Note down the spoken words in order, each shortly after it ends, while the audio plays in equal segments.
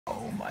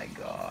my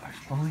gosh.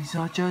 Bro, he's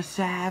such a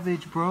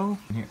savage, bro.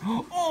 Here.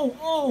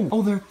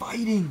 Oh, they're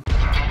fighting.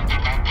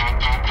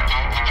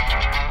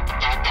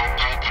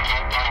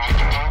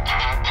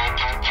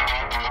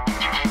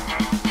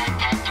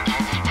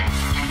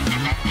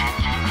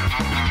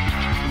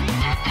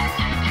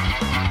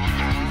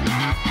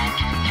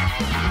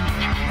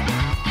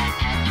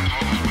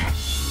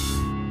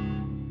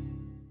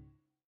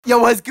 Yo,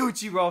 what's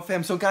Gucci,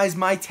 Rawwfam? So guys,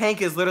 my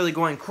tank is literally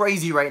going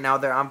crazy right now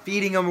there. I'm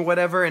feeding him or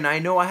whatever, and I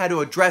know I had to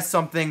address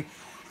something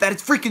that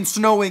it's freaking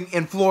snowing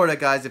in Florida,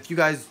 guys. If you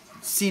guys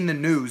seen the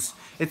news,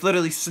 it's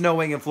literally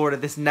snowing in Florida.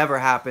 This never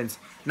happens.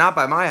 Not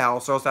by my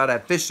house, or else I'd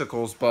have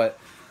fishicles, but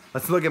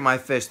let's look at my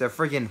fish. They're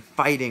freaking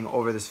fighting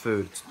over this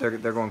food. They're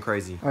going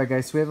crazy. All right,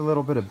 guys, so we have a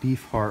little bit of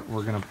beef heart.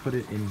 We're gonna put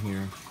it in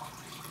here.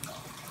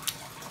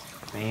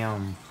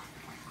 Bam.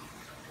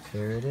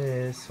 There it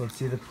is. Let's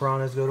see the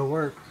piranhas go to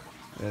work.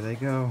 There they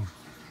go.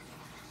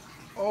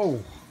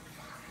 Oh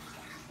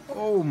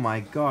my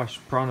gosh,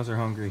 piranhas are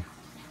hungry.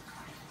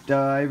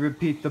 I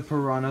repeat, the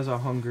piranhas are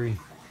hungry.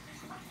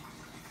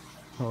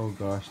 Oh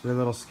gosh, they're a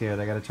little scared.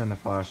 I gotta turn the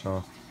flash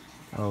off.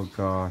 Oh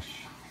gosh.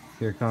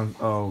 Here comes,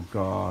 oh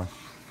gosh.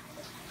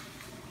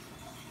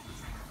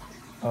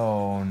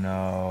 Oh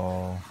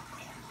no.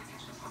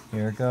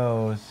 Here it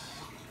goes.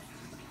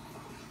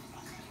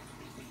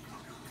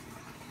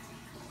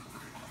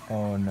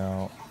 Oh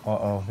no.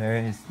 Uh-oh, there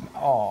it is.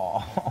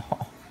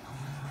 Oh.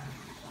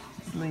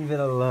 Just leave it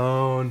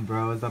alone,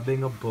 bro. Stop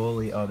being a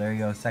bully. Oh, there you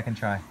go. Second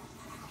try.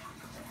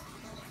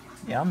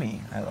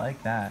 Yummy. I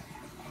like that.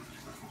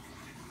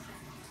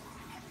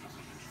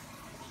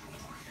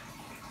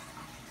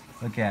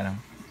 Look at him.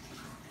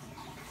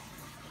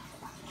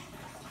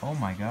 Oh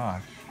my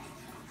gosh.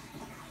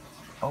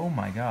 Oh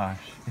my gosh.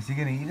 Is he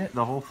gonna eat it?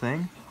 The whole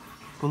thing?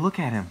 But look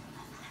at him.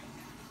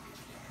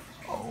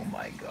 Oh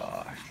my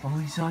gosh. Oh,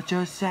 he's such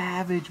a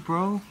savage,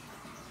 bro.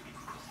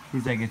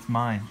 He's like, it's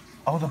mine.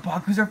 Oh, the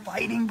Pacus are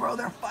fighting, bro.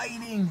 They're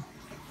fighting.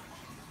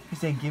 He's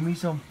saying, give me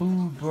some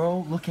food, bro.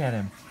 Look at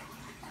him.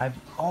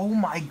 Oh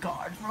my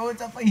gosh, bro.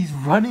 It's a fight. He's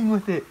running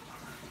with it.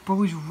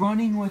 Bro, he's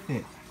running with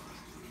it.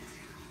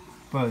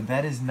 Bro,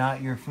 that is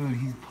not your food.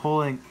 He's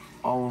pulling.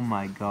 Oh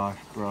my gosh,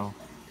 bro.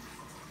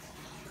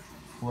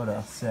 What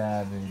a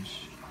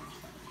savage.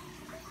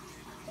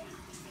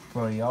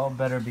 Bro, y'all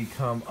better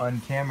become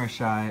on-camera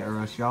shy or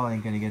else y'all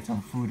ain't gonna get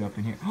some food up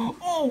in here.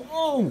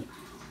 Oh,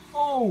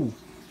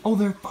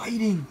 they're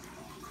fighting.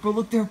 Bro,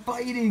 look, they're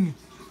fighting.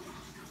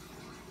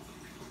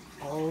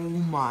 Oh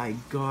my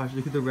gosh,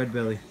 look at the red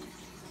belly.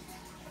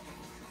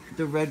 Look at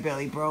the red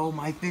belly, bro.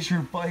 My fish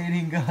are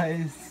fighting,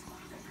 guys.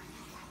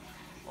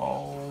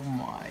 Oh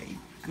my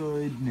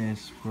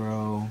goodness,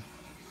 bro.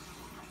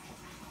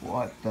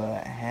 What the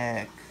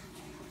heck?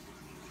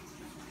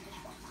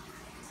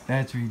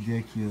 That's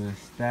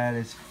ridiculous. That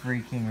is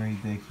freaking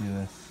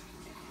ridiculous.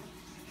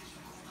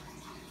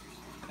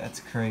 That's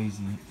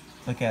crazy.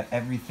 Look at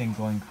everything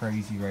going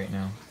crazy right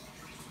now.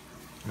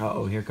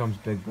 Uh-oh, here comes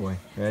Big Boy.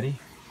 Ready?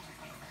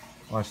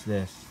 Watch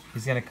this.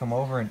 He's gonna come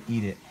over and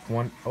eat it.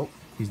 Oh,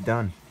 he's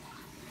done.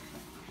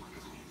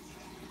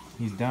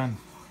 He's done.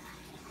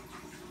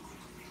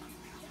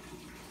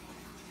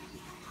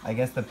 I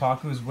guess the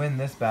Pacus win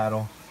this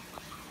battle.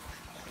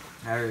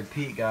 I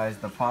repeat, guys,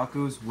 the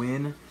Pacus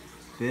win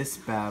this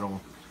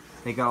battle.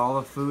 They got all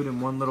the food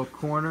in one little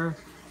corner.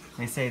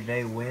 They say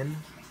they win.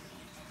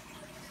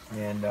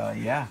 And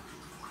yeah.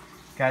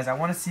 Guys, I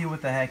want to see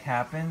what the heck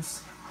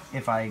happens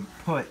if I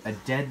put a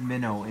dead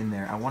minnow in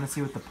there. I want to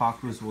see what the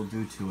Pacus will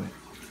do to it.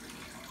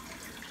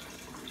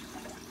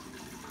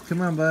 Come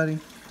on, buddy.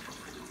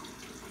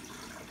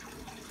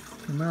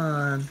 Come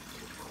on.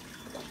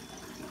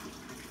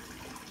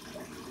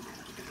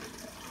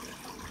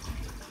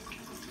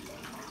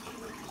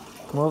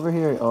 Come over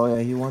here. Oh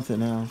yeah, he wants it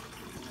now.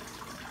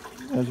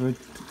 As we're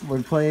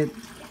playing.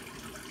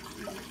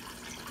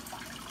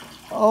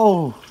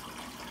 Oh,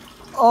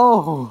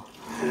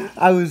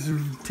 I was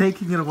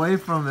taking it away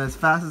from him as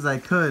fast as I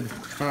could.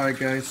 All right,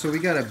 guys. So we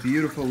got a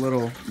beautiful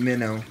little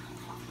minnow.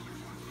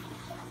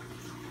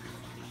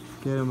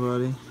 Get him,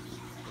 buddy.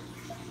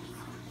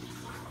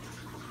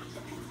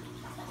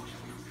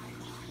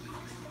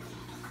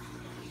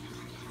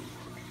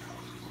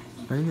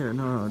 Right here.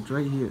 No, it's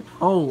right here.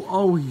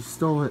 Oh, he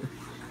stole it.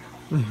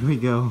 There we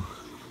go.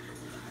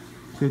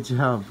 Good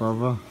job,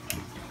 Bubba.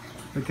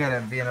 Look at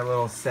him being a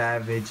little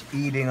savage,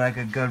 eating like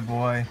a good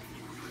boy.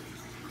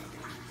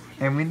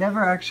 And we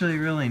never actually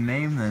really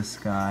named this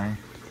guy.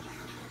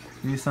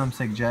 Leave some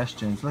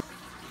suggestions. Look.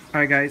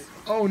 Alright, guys.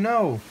 Oh,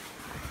 no.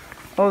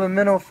 Oh, the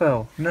minnow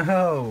fell.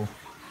 No.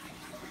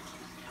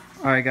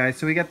 Alright, guys.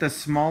 So we got the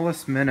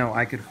smallest minnow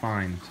I could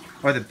find.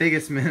 Or the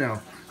biggest minnow.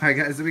 Alright,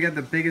 guys. So we got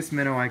the biggest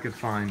minnow I could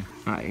find.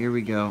 Alright, here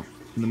we go.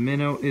 The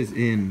minnow is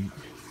in.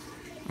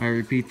 I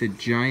repeat, the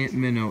giant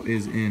minnow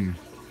is in.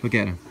 Look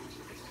at him.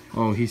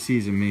 Oh, he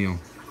sees a meal.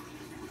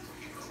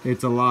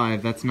 It's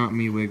alive. That's not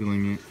me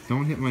wiggling it.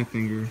 Don't hit my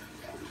finger.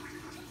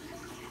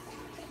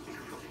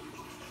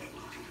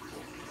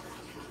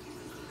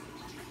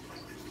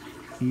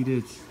 Eat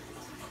it. It's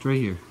right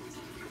here.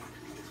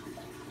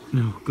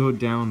 No, go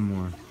down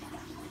more.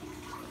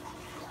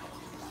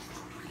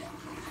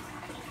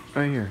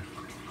 Right here.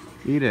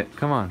 Eat it.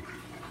 Come on.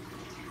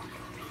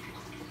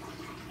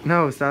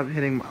 No, stop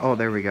hitting my... Oh,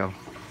 there we go.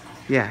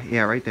 Yeah,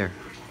 yeah, right there.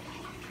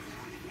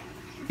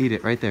 Eat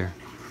it, right there.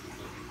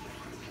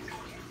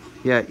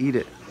 Yeah, eat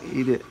it.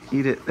 Eat it.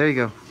 Eat it. There you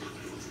go.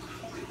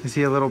 Is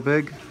he a little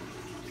big?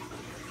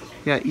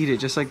 Yeah, eat it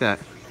just like that.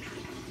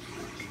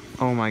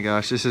 Oh my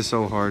gosh, this is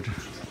so hard.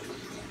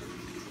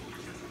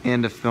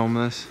 And to film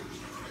this.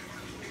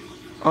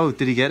 Oh,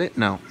 did he get it?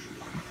 No.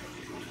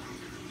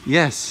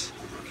 Yes.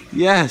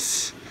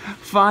 Yes.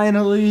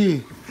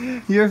 Finally.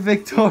 You're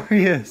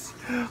victorious.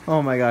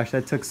 Oh my gosh,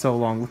 that took so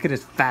long. Look at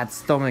his fat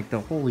stomach though.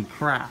 Holy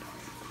crap.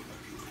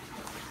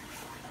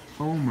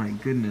 Oh my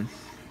goodness.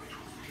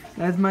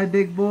 That's my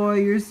big boy.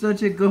 You're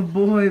such a good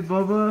boy,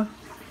 Bubba.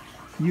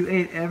 You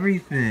ate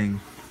everything.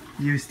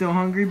 You still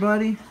hungry,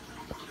 buddy?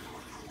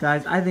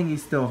 Guys, I think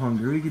he's still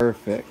hungry.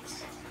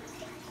 Perfect.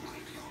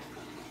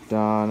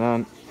 Dun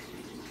dun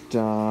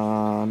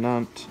dun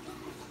dun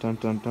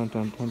dun dun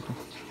dun dun.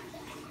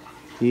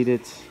 Eat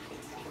it.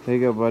 There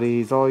you go, buddy.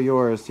 He's all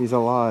yours. He's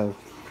alive.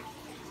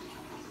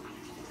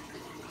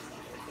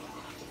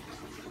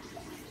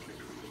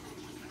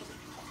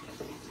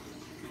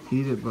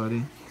 Eat it,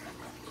 buddy.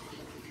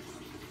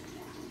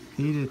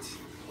 Eat it.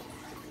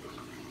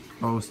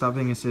 Oh, stop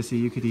being a sissy.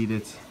 You could eat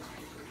it.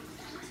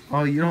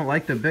 Oh, you don't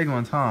like the big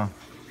ones, huh?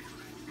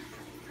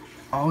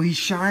 Oh, he's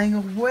shying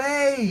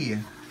away.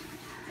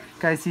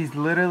 Guys, he's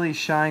literally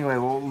shying away.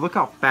 Well, look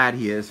how fat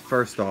he is,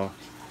 first off.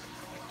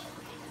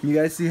 You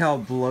guys see how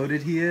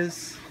bloated he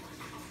is?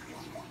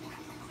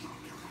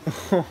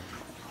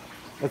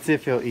 Let's see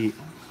if he'll eat.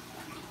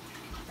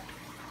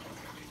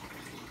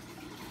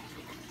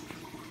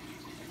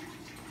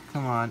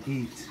 Come on,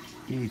 eat.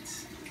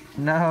 Eat.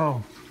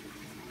 No.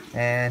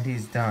 And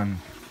he's done.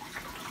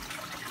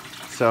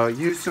 So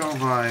you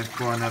survived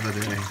for another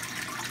day.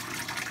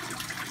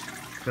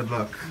 Good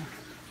luck.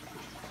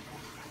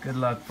 Good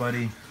luck,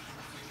 buddy.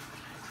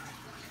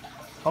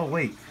 Oh,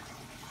 wait.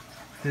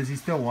 Does he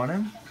still want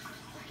him?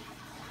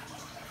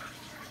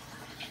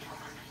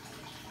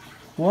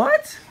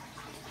 What?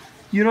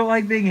 You don't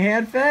like being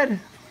hand-fed?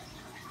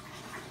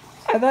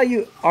 I thought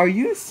you... Are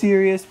you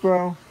serious,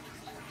 bro?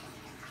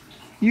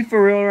 You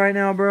for real right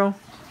now, bro?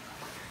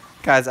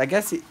 Guys, I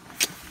guess he...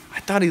 I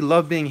thought he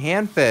loved being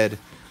hand-fed.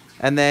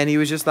 And then he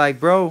was just like,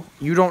 bro,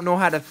 you don't know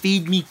how to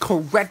feed me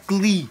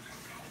correctly.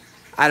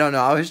 I don't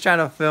know. I was trying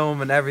to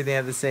film and everything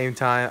at the same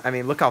time. I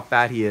mean, look how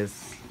fat he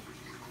is.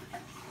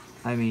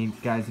 I mean,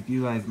 guys, if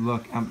you guys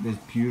look at this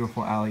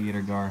beautiful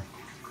alligator gar.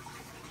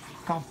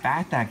 Look how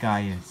fat that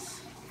guy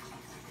is.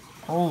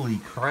 Holy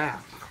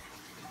crap.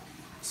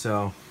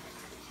 So,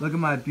 look at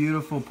my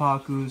beautiful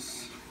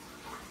Pacus.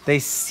 They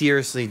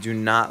seriously do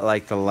not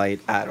like the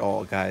light at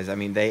all, guys. I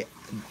mean, they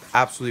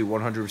absolutely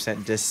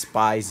 100%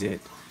 despise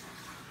it.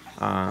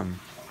 Alright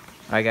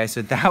guys,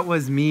 so that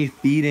was me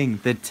feeding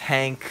the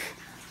tank.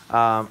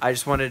 I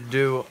just wanted to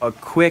do a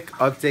quick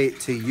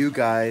update to you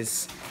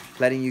guys,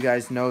 letting you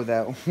guys know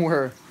that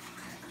we're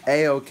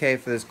a-okay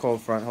for this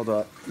cold front. Hold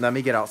up, let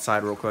me get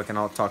outside real quick and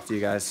I'll talk to you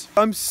guys.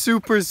 I'm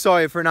super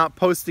sorry for not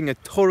posting a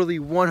totally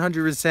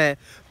 100%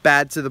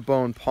 bad to the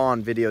bone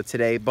pond video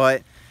today,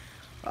 but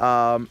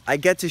I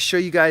get to show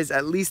you guys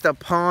at least a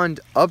pond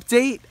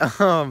update.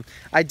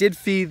 I did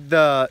feed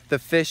the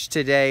fish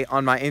today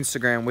on my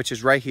Instagram, which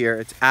is right here.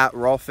 It's at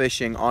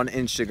RAWWFishing on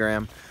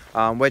Instagram,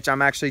 which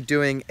I'm actually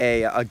doing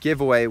a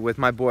giveaway with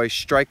my boy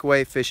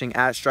Rawwfishing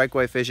at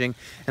Rawwfishing,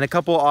 and a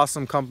couple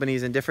awesome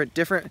companies and different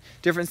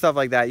stuff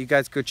like that. You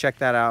guys could check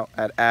that out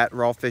at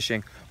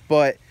RAWWFishing.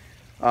 But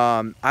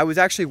I was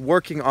actually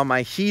working on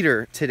my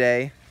heater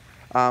today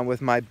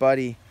with my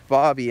buddy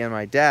Bobby and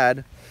my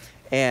dad.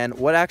 And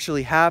what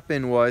actually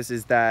happened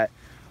is that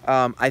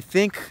I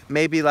think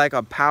maybe like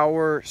a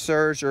power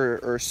surge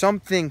or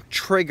something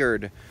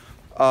triggered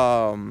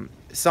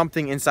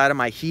something inside of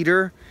my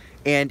heater,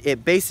 and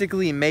it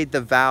basically made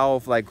the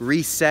valve like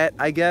reset,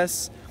 I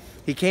guess.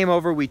 He came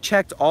over, we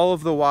checked all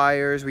of the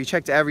wires, we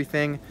checked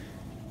everything.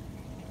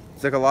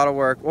 It took a lot of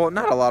work. Well,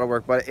 not a lot of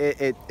work, but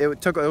it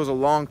was a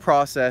long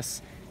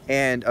process,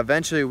 and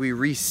eventually we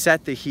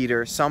reset the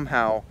heater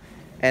somehow.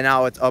 And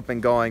now it's up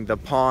and going. The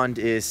pond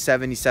is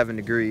 77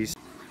 degrees.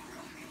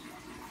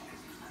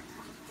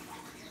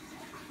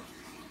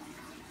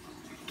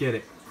 Get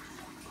it.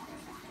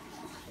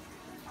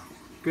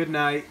 Good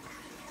night.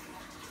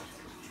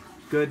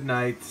 Good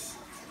night.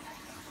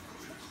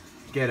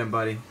 Get him,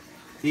 buddy.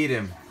 Eat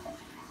him.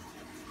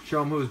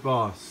 Show him who's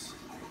boss.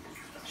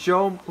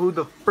 Show him who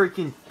the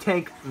freaking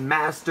tank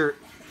master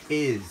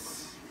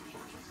is.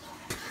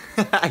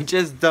 I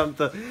just dumped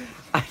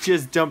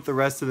the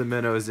rest of the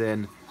minnows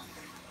in,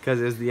 because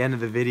it was the end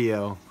of the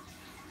video,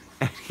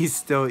 and he's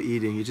still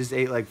eating. He just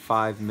ate like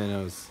 5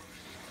 minnows.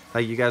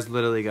 Like, you guys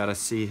literally gotta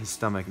see his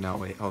stomach now.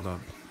 Wait, hold on.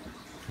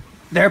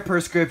 Their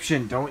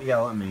prescription. Don't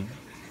yell at me.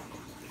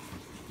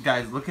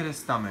 Guys, look at his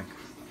stomach.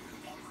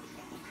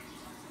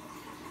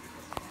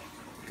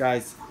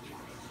 Guys,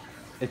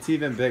 it's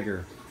even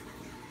bigger.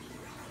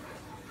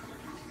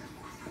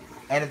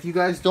 And if you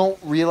guys don't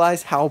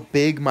realize how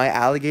big my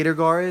alligator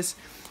gar is,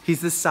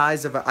 he's the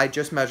size of, I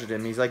just measured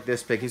him. He's like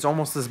this big. He's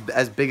almost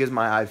as big as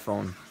my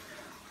iPhone.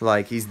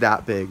 Like, he's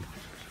that big.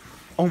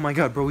 Oh my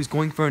God, bro, he's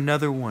going for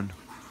another one.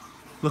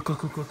 Look,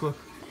 look, look, look, look.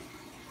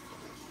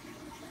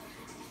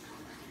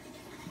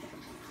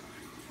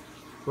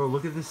 Bro,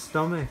 look at the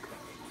stomach.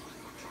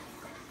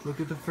 Look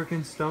at the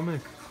freaking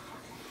stomach.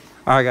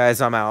 Alright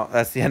guys, I'm out.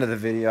 That's the end of the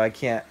video. I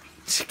can't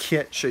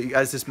show you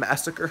guys this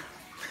massacre.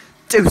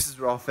 Deuces,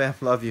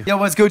 Rawwfam. Love you. Yo,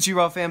 what's Gucci,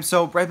 Rawwfam?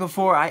 So, right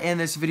before I end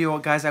this video,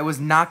 guys, I was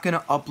not going to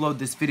upload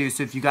this video.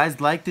 So, if you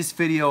guys like this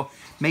video,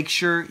 make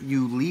sure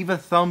you leave a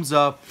thumbs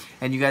up.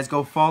 And you guys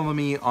go follow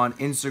me on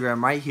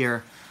Instagram right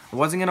here. I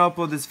wasn't going to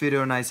upload this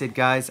video, and I said,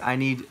 guys, I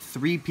need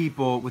 3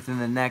 people within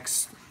the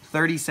next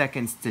 30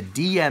 seconds to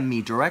DM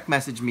me, direct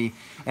message me,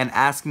 and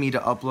ask me to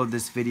upload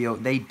this video.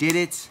 They did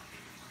it.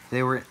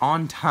 They were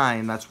on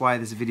time. That's why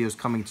this video is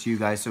coming to you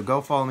guys. So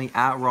go follow me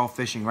at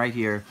RAWWFishing right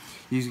here.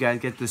 You guys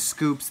get the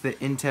scoops, the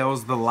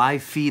intels, the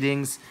live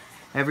feedings,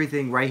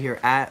 everything right here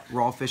at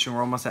RAWWFishing.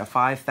 We're almost at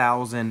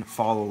 5,000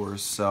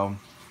 followers. So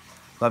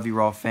love you,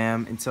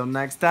 Rawwfam. Until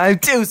next time,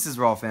 deuces,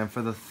 Rawwfam,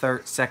 for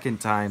the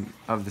second time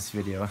of this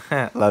video.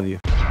 Love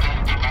you.